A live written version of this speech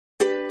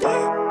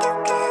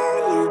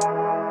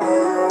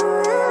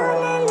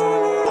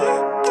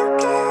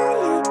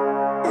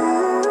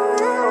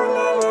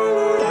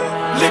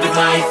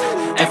life,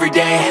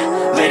 everyday,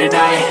 late at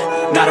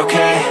night, not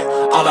okay.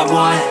 All I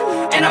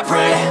want, and I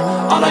pray,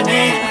 all I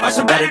need are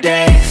some better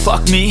days.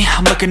 Fuck me,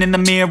 I'm looking in the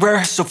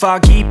mirror, so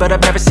foggy, but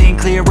I've never seen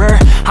clearer.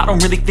 I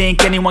don't really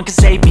think anyone can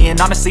save me, and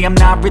honestly I'm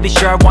not really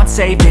sure I want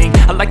saving.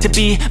 I like to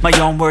be my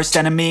own worst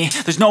enemy.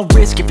 There's no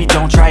risk if you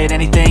don't try at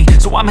anything,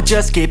 so I'ma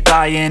just keep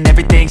buying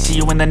everything. See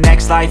you in the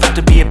next life, hope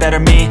to be a better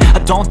me. I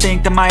don't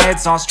think that my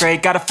head's on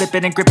straight, gotta flip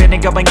it and grip it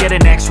and go and get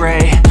an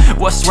x-ray.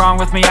 What's wrong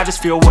with me? I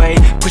just feel weight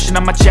pushing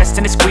on my chest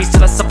and it squeezes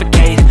till I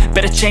suffocate.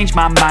 Better change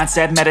my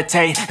mindset,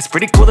 meditate. It's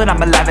pretty cool that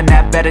I'm alive and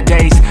have better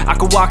days. I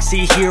could walk,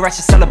 see, hear, I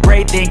should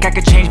celebrate. Think I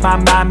could change my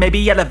mind,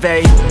 maybe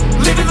elevate.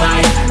 Living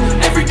life,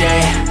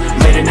 everyday,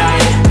 late at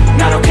night,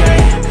 not okay.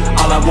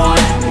 All I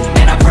want,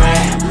 and I pray,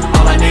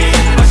 all I need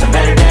are some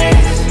better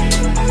days.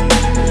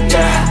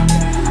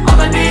 Yeah, all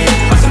I need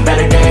are some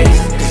better days.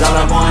 Cause all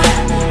I want,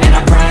 and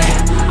I pray,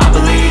 I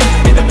believe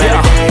in the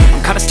better days.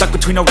 I'm kinda stuck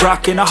between a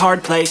rock and a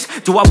hard place.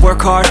 Do I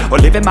work hard or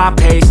live at my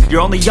pace?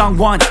 You're only young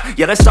once,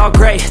 yeah that's all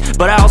great,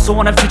 but I also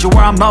want a future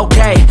where I'm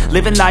okay.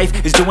 Living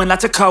life is doing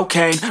lots of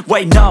cocaine.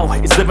 Wait no,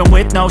 it's living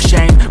with no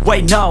shame.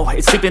 Wait no,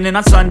 it's sleeping in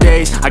on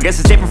Sundays. I guess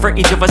it's different for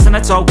each of us and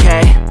that's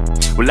okay.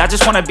 Well I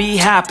just wanna be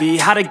happy,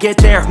 how to get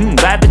there?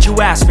 Glad that you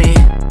asked me.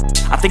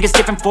 I think it's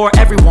different for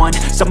everyone.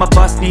 Some of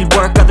us need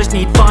work, others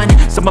need fun.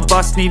 Some of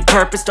us need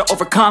purpose to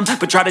overcome.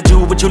 But try to do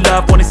what you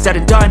love when it's said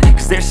and done.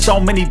 Cause there's so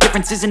many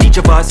differences in each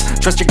of us.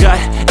 Trust your gut,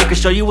 it can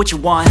show you what you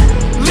want.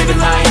 Living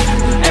life,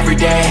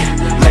 everyday,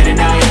 late at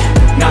night,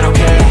 not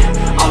okay.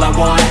 All I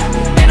want,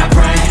 and I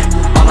pray,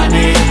 all I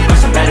need are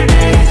some better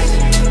days.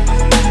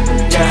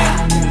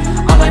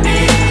 Yeah, all I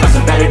need are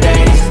some better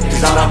days.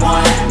 Cause all I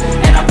want,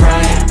 and I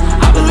pray,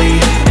 I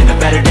believe in the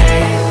better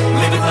days.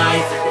 Living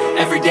life,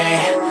 everyday,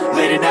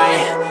 late at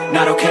night,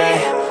 not okay.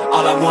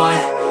 All I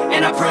want,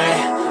 and I pray,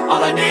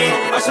 all I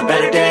need are some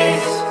better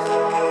days.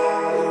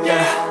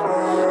 Yeah.